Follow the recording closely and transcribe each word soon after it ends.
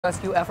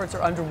Rescue efforts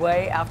are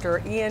underway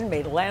after Ian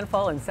made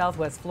landfall in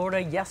southwest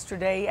Florida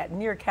yesterday at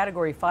near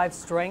Category 5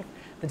 strength.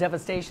 The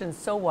devastation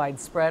so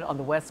widespread on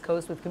the west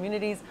coast, with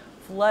communities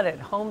flooded,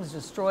 homes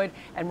destroyed,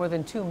 and more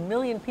than 2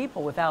 million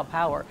people without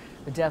power.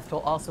 The death toll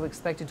also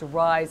expected to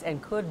rise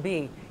and could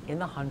be in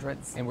the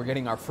hundreds. And we're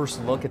getting our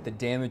first look at the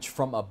damage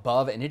from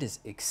above, and it is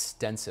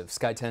extensive.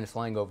 Sky 10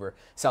 flying over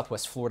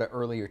southwest Florida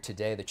earlier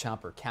today. The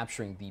chopper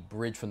capturing the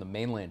bridge from the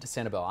mainland to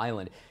Sanibel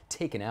Island,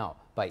 taken out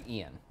by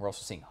Ian. We're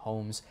also seeing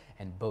homes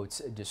and boats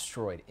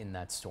destroyed in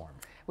that storm.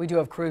 We do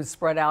have crews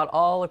spread out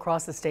all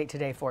across the state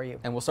today for you.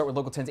 And we'll start with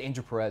Local 10's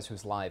Andrew Perez,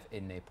 who's live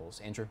in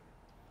Naples. Andrew?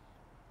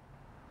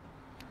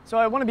 So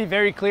I want to be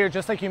very clear,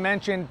 just like you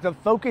mentioned, the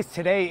focus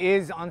today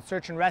is on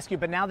search and rescue.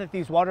 But now that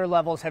these water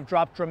levels have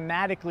dropped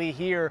dramatically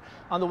here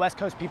on the West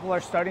Coast, people are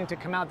starting to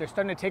come out. They're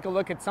starting to take a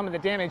look at some of the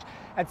damage,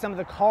 at some of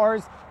the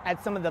cars,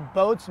 at some of the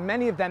boats,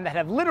 many of them that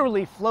have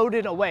literally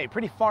floated away,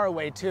 pretty far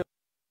away too.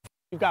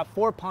 You've got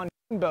 4 pontoon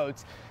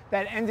boats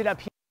that ended up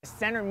here at the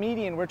center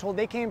median. We're told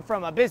they came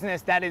from a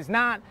business that is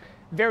not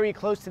very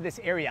close to this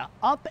area.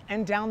 Up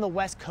and down the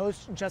West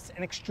Coast, just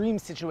an extreme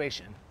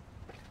situation.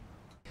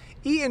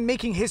 Ian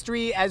making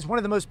history as one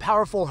of the most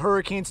powerful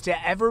hurricanes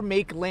to ever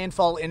make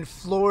landfall in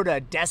Florida,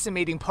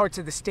 decimating parts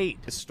of the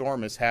state. This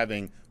storm is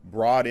having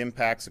broad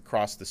impacts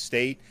across the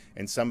state,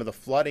 and some of the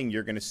flooding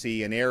you're going to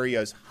see in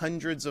areas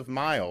hundreds of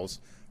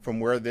miles from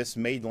where this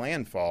made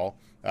landfall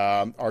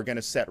are going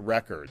to set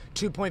records.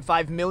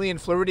 2.5 million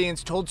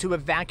Floridians told to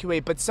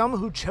evacuate, but some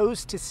who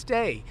chose to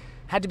stay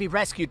had to be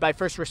rescued by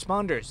first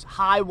responders.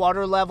 High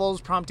water levels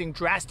prompting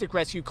drastic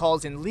rescue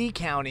calls in Lee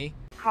County.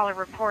 Caller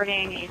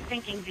reporting a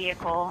sinking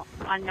vehicle,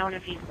 unknown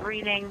if he's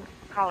breathing,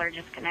 caller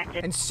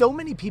disconnected. And so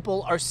many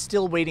people are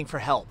still waiting for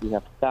help. We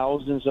have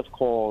thousands of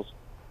calls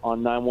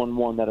on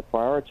 911 that are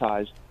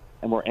prioritized,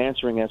 and we're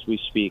answering as we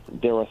speak.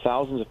 There are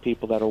thousands of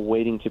people that are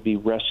waiting to be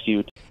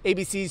rescued.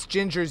 ABC's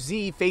Ginger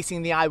Z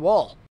facing the eye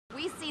wall.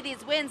 We see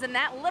these winds, and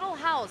that little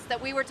house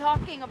that we were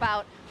talking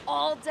about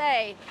all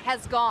day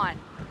has gone,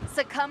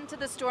 succumbed to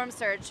the storm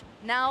surge.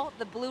 Now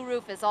the blue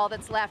roof is all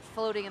that's left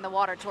floating in the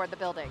water toward the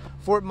building.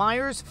 Fort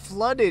Myers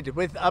flooded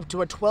with up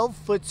to a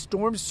 12-foot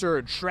storm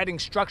surge, shredding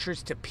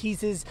structures to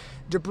pieces,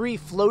 debris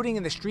floating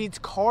in the streets,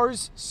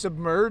 cars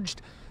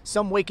submerged,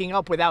 some waking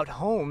up without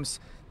homes.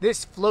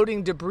 This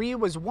floating debris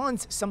was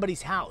once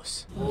somebody's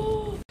house.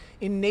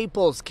 In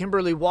Naples,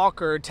 Kimberly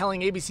Walker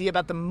telling ABC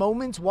about the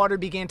moments water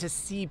began to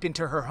seep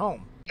into her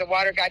home. The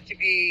water got to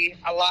be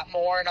a lot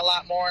more and a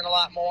lot more and a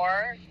lot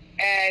more.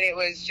 And it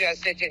was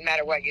just, it didn't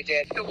matter what you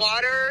did. The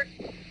water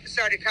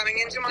started coming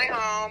into my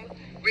home,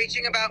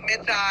 reaching about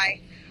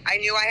mid-thigh. I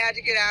knew I had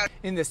to get out.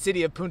 In the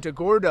city of Punta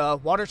Gorda,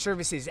 water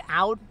service is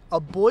out. A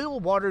boil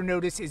water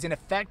notice is in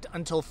effect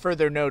until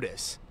further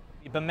notice.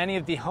 But many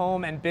of the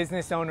home and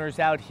business owners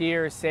out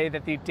here say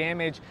that the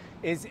damage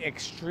is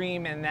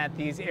extreme and that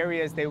these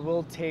areas, they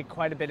will take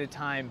quite a bit of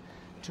time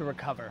to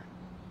recover.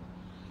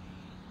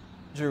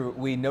 Drew,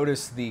 we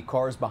noticed the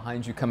cars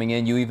behind you coming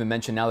in. You even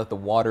mentioned now that the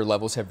water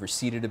levels have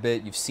receded a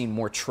bit. You've seen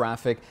more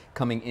traffic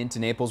coming into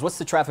Naples. What's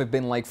the traffic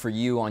been like for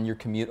you on your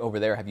commute over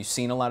there? Have you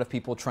seen a lot of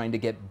people trying to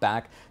get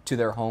back to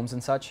their homes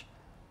and such?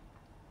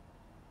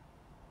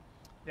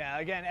 Yeah,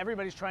 again,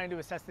 everybody's trying to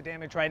assess the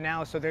damage right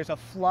now, so there's a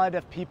flood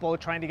of people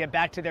trying to get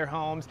back to their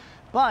homes.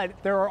 But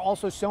there are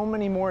also so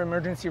many more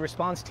emergency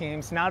response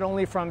teams, not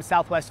only from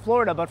Southwest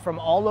Florida, but from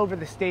all over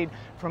the state,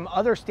 from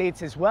other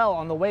states as well.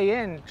 On the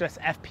way in, just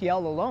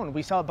FPL alone,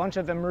 we saw a bunch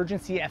of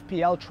emergency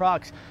FPL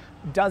trucks,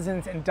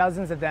 dozens and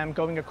dozens of them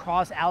going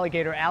across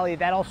Alligator Alley.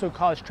 That also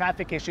caused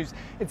traffic issues.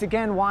 It's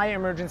again why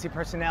emergency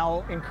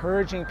personnel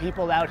encouraging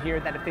people out here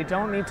that if they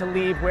don't need to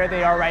leave where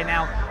they are right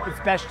now, it's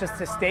best just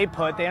to stay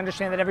put. They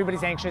understand that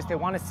everybody's anxious. They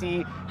want to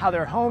see how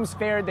their homes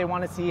fared. They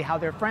want to see how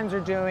their friends are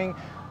doing.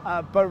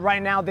 But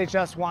right now they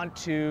just want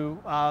to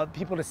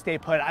people to stay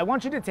put. I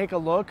want you to take a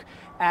look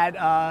at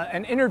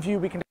an interview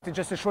we conducted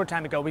just a short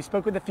time ago. We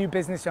spoke with a few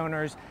business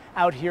owners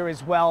out here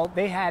as well.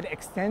 They had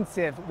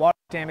extensive water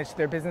damage to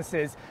their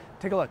businesses.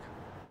 Take a look.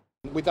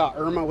 We thought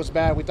Irma was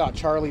bad. We thought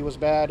Charlie was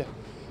bad.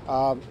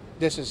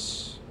 This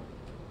is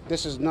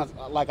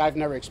not like I've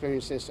never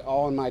experienced this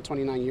all in my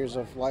 29 years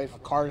of life.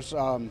 Cars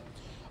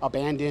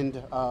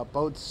abandoned,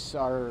 boats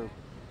are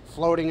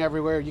floating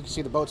everywhere. You can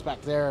see the boats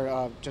back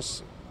there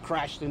just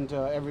crashed into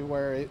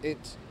everywhere.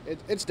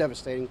 It's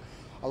devastating.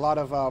 A lot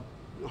of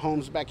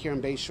homes back here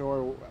in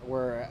Bayshore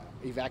were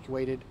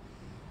evacuated.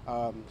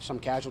 Some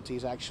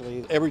casualties,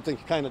 actually.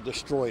 Everything's kind of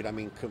destroyed. I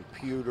mean,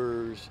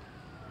 computers,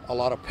 a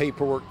lot of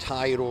paperwork,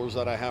 titles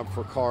that I have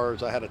for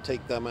cars. I had to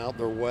take them out.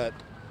 They're wet.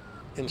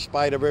 In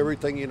spite of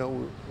everything, you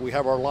know, we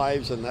have our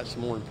lives, and that's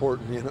more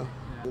important, you know.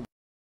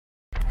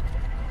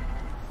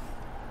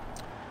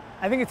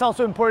 I think it's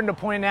also important to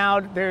point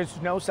out there's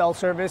no cell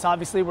service.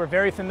 Obviously, we're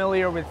very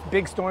familiar with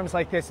big storms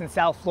like this in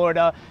South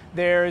Florida.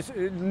 There's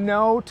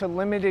no to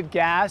limited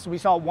gas. We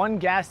saw one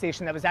gas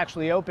station that was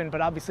actually open,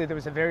 but obviously there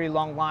was a very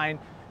long line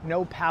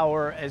no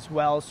power as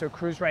well. So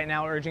crews right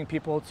now urging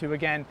people to,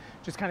 again,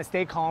 just kind of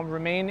stay calm,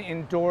 remain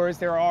indoors.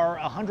 There are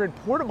 100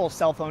 portable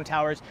cell phone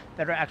towers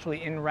that are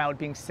actually en route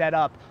being set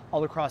up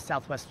all across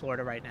Southwest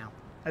Florida right now.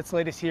 That's the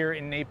latest here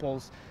in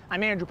Naples.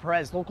 I'm Andrew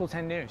Perez, Local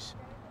 10 News.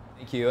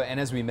 Thank you. And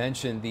as we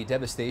mentioned, the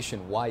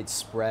devastation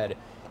widespread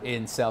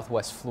in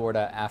Southwest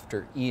Florida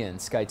after Ian.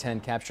 Sky 10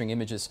 capturing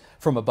images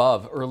from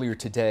above earlier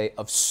today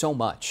of so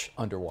much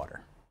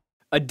underwater.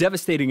 A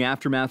devastating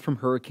aftermath from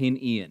Hurricane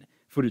Ian.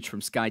 Footage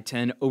from Sky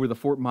 10 over the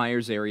Fort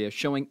Myers area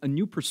showing a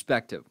new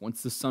perspective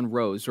once the sun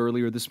rose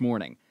earlier this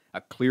morning.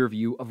 A clear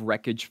view of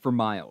wreckage for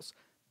miles.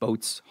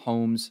 Boats,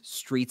 homes,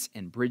 streets,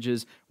 and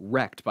bridges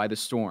wrecked by the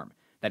storm.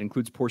 That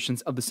includes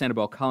portions of the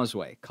Sanibel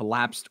Causeway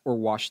collapsed or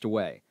washed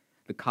away.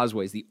 The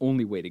causeway is the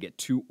only way to get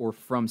to or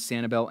from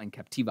Sanibel and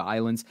Captiva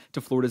Islands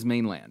to Florida's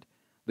mainland.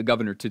 The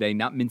governor today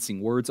not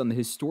mincing words on the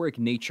historic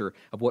nature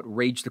of what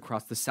raged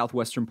across the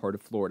southwestern part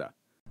of Florida.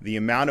 The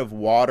amount of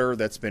water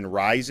that's been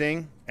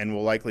rising and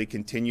will likely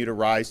continue to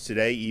rise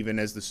today, even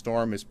as the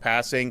storm is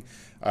passing,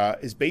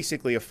 is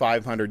basically a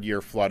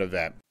 500-year flood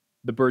event.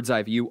 The bird's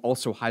eye view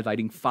also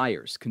highlighting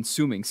fires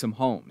consuming some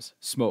homes,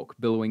 smoke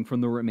billowing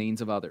from the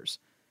remains of others.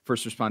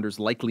 First responders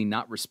likely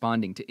not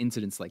responding to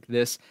incidents like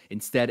this.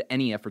 Instead,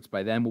 any efforts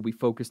by them will be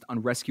focused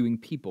on rescuing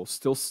people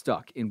still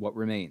stuck in what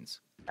remains.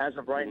 As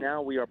of right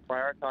now, we are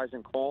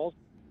prioritizing calls.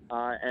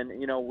 And,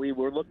 we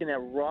were looking at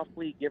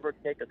roughly, give or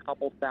take, a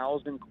couple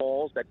thousand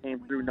calls that came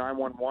through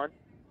 911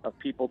 of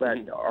people that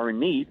are in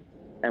need.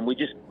 And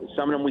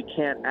some of them we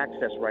can't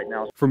access right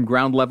now. From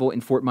ground level in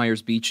Fort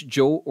Myers Beach,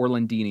 Joe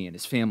Orlandini and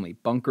his family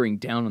bunkering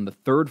down on the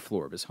 3rd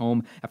floor of his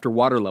home after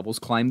water levels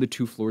climbed the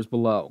 2 floors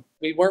below.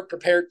 We weren't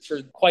prepared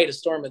for quite a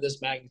storm of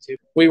this magnitude.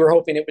 We were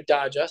hoping it would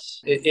dodge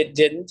us. It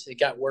didn't. It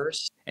got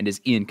worse. And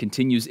as Ian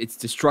continues its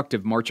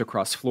destructive march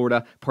across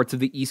Florida, parts of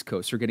the East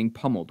Coast are getting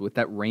pummeled with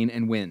that rain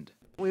and wind.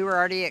 We were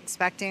already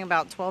expecting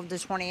about 12 to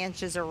 20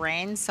 inches of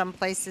rain. Some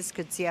places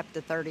could see up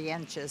to 30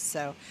 inches.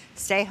 So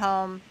stay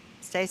home,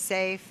 stay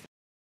safe.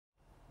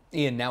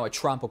 Ian, now a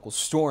tropical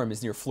storm,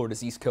 is near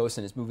Florida's east coast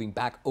and is moving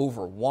back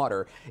over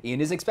water. Ian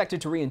is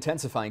expected to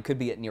re-intensify and could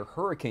be at near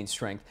hurricane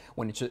strength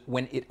when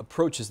it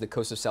approaches the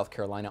coast of South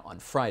Carolina on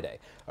Friday.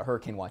 A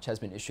hurricane watch has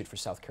been issued for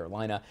South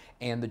Carolina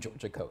and the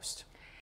Georgia coast.